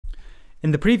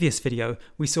In the previous video,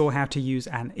 we saw how to use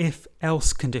an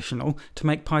if-else conditional to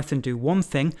make Python do one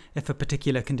thing if a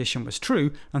particular condition was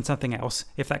true and something else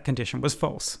if that condition was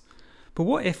false. But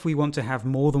what if we want to have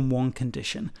more than one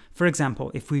condition? For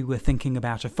example, if we were thinking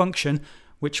about a function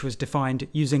which was defined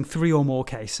using 3 or more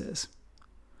cases.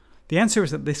 The answer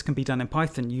is that this can be done in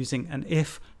Python using an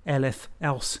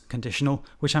if-elif-else conditional,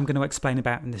 which I'm going to explain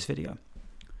about in this video.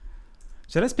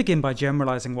 So let's begin by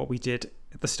generalizing what we did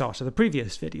at the start of the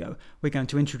previous video. We're going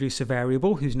to introduce a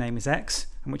variable whose name is x,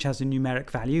 and which has a numeric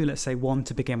value, let's say 1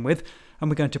 to begin with, and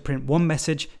we're going to print one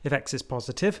message if x is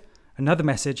positive, another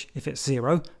message if it's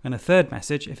 0, and a third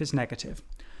message if it's negative.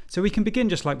 So we can begin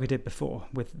just like we did before,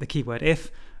 with the keyword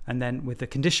if, and then with the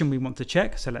condition we want to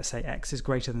check, so let's say x is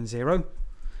greater than 0,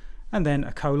 and then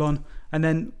a colon, and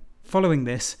then following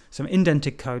this, some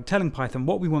indented code telling Python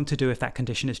what we want to do if that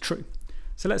condition is true.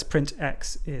 So let's print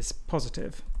x is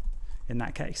positive in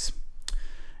that case.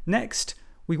 Next,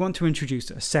 we want to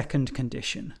introduce a second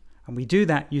condition, and we do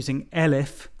that using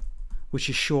elif, which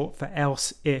is short for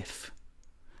else if.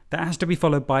 That has to be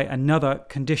followed by another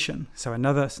condition, so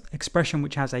another expression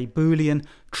which has a Boolean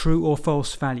true or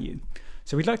false value.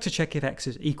 So we'd like to check if x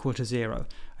is equal to 0,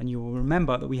 and you will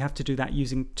remember that we have to do that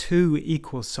using 2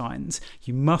 equal signs.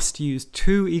 You must use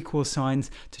 2 equal signs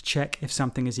to check if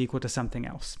something is equal to something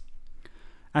else.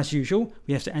 As usual,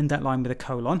 we have to end that line with a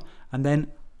colon, and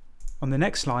then on the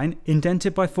next line,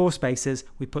 indented by 4 spaces,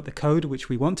 we put the code which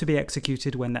we want to be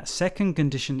executed when that second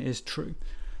condition is true.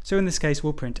 So in this case,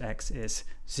 we'll print x is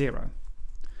 0.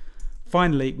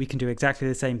 Finally, we can do exactly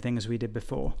the same thing as we did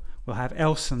before. We'll have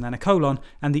else and then a colon,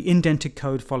 and the indented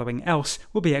code following else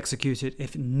will be executed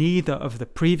if neither of the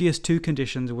previous 2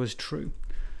 conditions was true.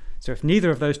 So if neither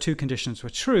of those 2 conditions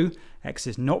were true, x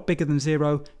is not bigger than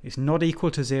 0, is not equal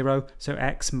to 0, so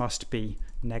x must be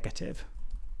negative.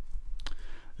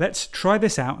 Let's try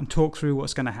this out and talk through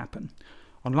what's going to happen.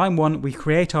 On line 1, we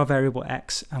create our variable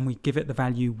x and we give it the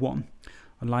value 1.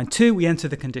 On line 2, we enter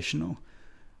the conditional.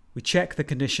 We check the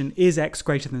condition, is x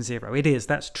greater than 0? It is,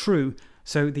 that's true.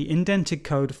 So the indented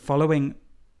code following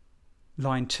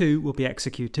line 2 will be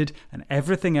executed and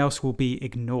everything else will be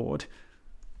ignored.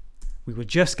 We will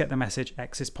just get the message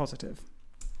x is positive.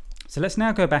 So let's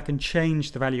now go back and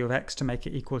change the value of x to make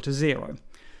it equal to 0.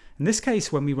 In this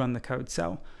case, when we run the code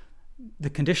cell, the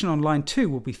condition on line 2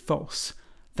 will be false.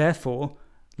 Therefore,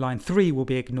 line 3 will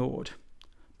be ignored.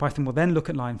 Python will then look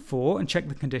at line 4 and check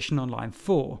the condition on line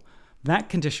 4. That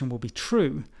condition will be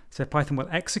true, so Python will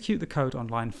execute the code on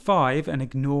line 5 and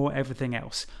ignore everything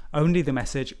else. Only the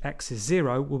message x is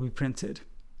 0 will be printed.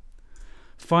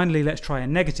 Finally, let's try a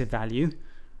negative value.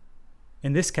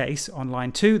 In this case, on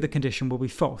line 2, the condition will be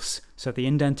false, so the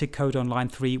indented code on line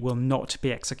 3 will not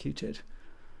be executed.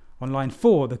 On line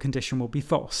 4, the condition will be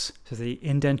false, so the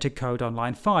indented code on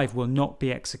line 5 will not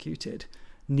be executed.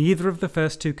 Neither of the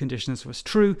first 2 conditions was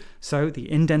true, so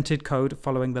the indented code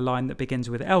following the line that begins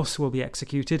with else will be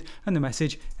executed, and the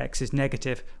message x is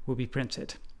negative will be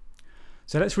printed.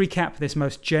 So let's recap this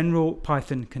most general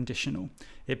Python conditional.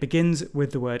 It begins with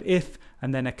the word if,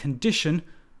 and then a condition,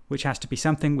 which has to be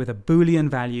something with a Boolean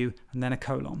value, and then a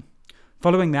colon.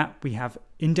 Following that, we have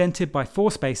indented by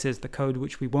 4 spaces the code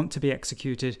which we want to be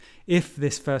executed if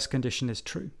this first condition is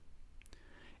true.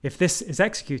 If this is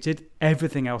executed,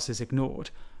 everything else is ignored.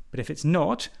 But if it's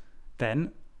not,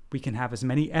 then we can have as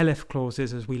many elif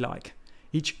clauses as we like.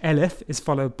 Each elif is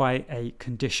followed by a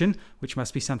condition, which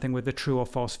must be something with a true or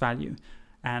false value.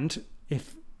 And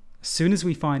if as soon as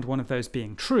we find one of those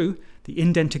being true, the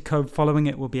indented code following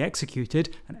it will be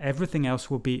executed and everything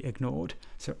else will be ignored.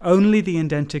 So only the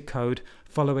indented code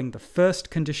following the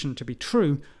first condition to be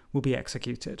true will be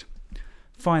executed.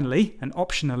 Finally, and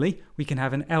optionally, we can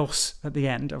have an else at the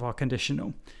end of our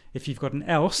conditional. If you've got an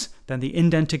else, then the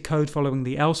indented code following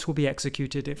the else will be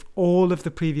executed if all of the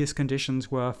previous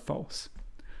conditions were false.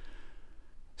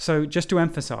 So just to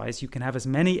emphasize, you can have as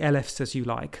many elifs as you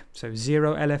like, so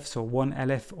 0 elifs or 1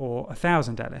 elif or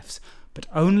 1,000 elifs, but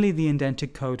only the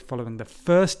indented code following the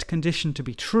first condition to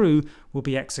be true will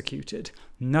be executed.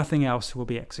 Nothing else will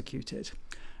be executed.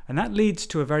 And that leads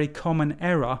to a very common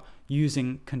error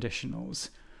using conditionals.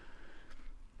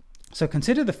 So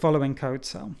consider the following code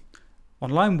cell. On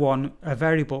line 1, a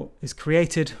variable is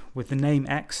created with the name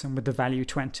x and with the value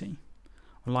 20.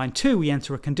 On line 2, we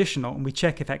enter a conditional and we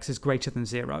check if x is greater than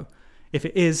 0. If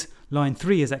it is, line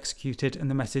 3 is executed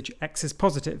and the message x is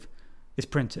positive is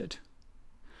printed.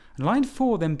 And line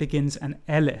 4 then begins an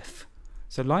elif.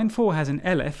 So line 4 has an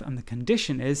elif and the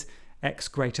condition is x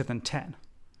greater than 10.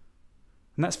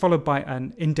 And that's followed by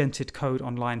an indented code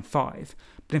on line 5.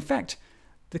 But in fact,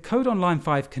 the code on line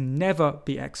 5 can never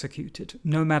be executed,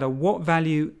 no matter what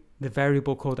value the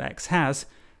variable called x has,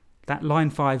 that line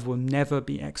 5 will never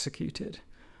be executed.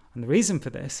 And the reason for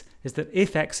this is that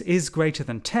if x is greater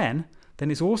than 10,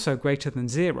 then it's also greater than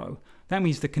 0. That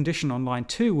means the condition on line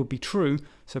 2 would be true,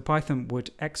 so Python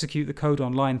would execute the code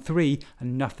on line 3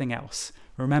 and nothing else.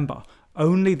 Remember,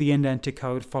 only the indented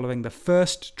code following the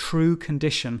first true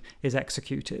condition is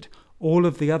executed. All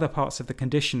of the other parts of the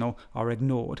conditional are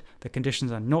ignored. The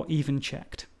conditions are not even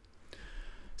checked.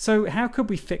 So how could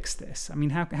we fix this? I mean,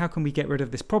 how can we get rid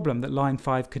of this problem that line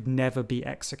 5 could never be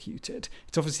executed?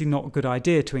 It's obviously not a good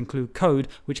idea to include code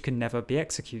which can never be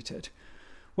executed.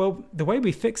 Well, the way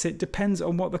we fix it depends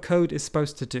on what the code is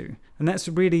supposed to do. And that's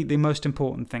really the most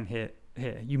important thing here.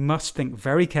 You must think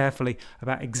very carefully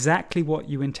about exactly what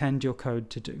you intend your code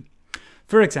to do.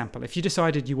 For example, if you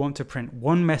decided you want to print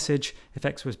one message if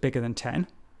x was bigger than 10,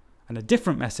 and a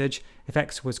different message if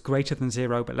x was greater than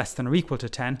 0 but less than or equal to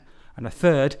 10, and a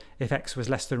third if x was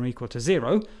less than or equal to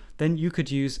 0, then you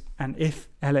could use an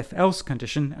if-elif-else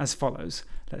condition as follows.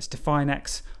 Let's define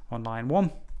x on line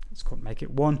 1. Let's make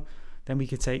it 1. Then we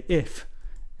could say if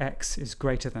x is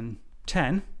greater than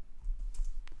 10,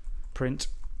 print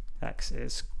x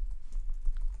is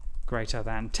greater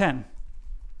than 10.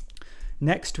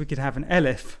 Next, we could have an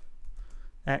elif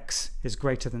x is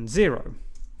greater than 0,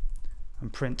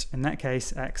 and print, in that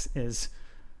case, x is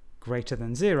greater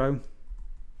than 0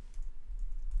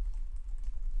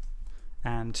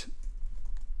 and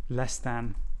less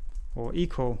than or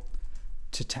equal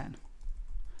to 10.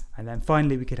 And then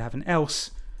finally, we could have an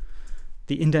else.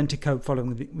 The indented code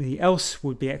following the else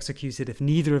would be executed if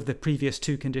neither of the previous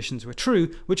two conditions were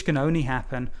true, which can only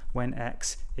happen when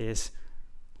x is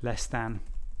less than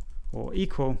or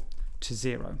equal to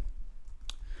 0.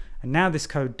 And now this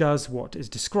code does what is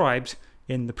described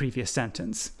in the previous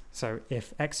sentence. So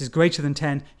if x is greater than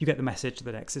 10, you get the message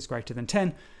that x is greater than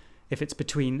 10. If it's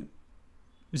between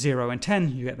 0 and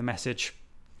 10, you get the message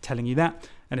telling you that.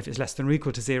 And if it's less than or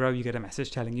equal to 0, you get a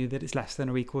message telling you that it's less than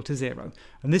or equal to 0.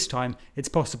 And this time, it's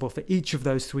possible for each of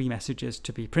those three messages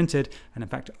to be printed. And in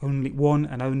fact, only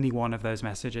one of those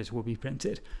messages will be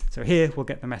printed. So here, we'll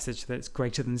get the message that it's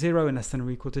greater than 0 and less than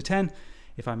or equal to 10.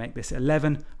 If I make this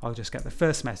 11, I'll just get the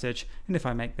first message. And if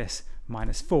I make this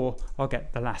 -4, I'll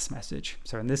get the last message.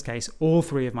 So in this case, all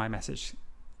three of my messages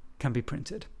can be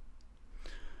printed.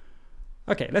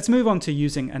 Okay, let's move on to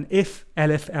using an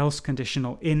if-elif-else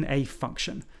conditional in a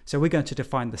function. So we're going to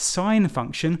define the sign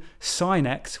function, sin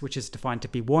x, which is defined to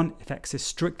be 1 if x is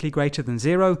strictly greater than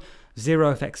 0,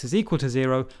 0 if x is equal to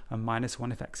 0, and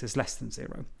 -1 if x is less than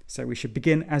 0. So we should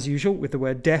begin, as usual, with the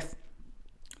word def,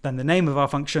 then the name of our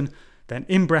function, then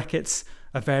in brackets,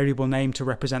 a variable name to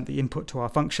represent the input to our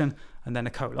function, and then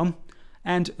a colon.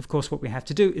 And of course, what we have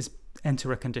to do is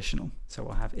enter a conditional. So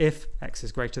we'll have if x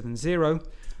is greater than 0,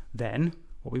 then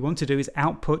what we want to do is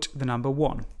output the number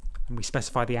 1. And we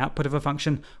specify the output of a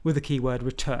function with the keyword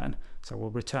return. So we'll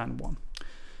return 1.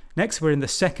 Next, we're in the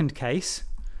second case.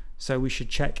 So we should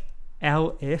check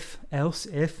else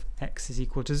if x is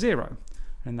equal to 0.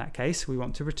 And in that case, we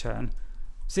want to return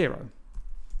 0.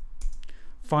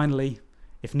 Finally,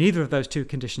 if neither of those two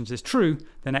conditions is true,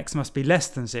 then x must be less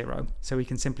than 0. So we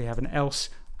can simply have an else,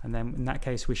 and then in that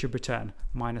case, we should return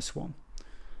 -1.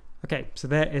 Okay, so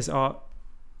there is our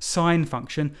sign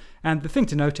function. And the thing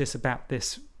to notice about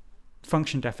this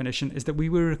function definition is that we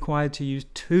were required to use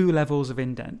 2 levels of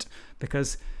indent,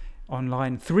 because on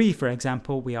line 3, for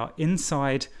example, we are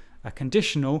inside a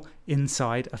conditional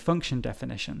inside a function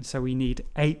definition. So we need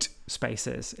 8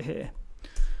 spaces here.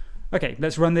 Okay,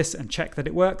 let's run this and check that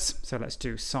it works. So let's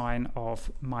do sign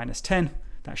of -10.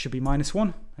 That should be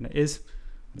 -1, and it is.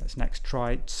 Let's next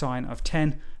try sign of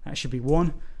 10. That should be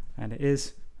 1, and it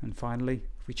is. And finally,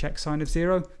 if we check sign of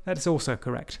 0, that is also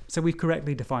correct. So we've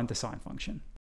correctly defined the sign function.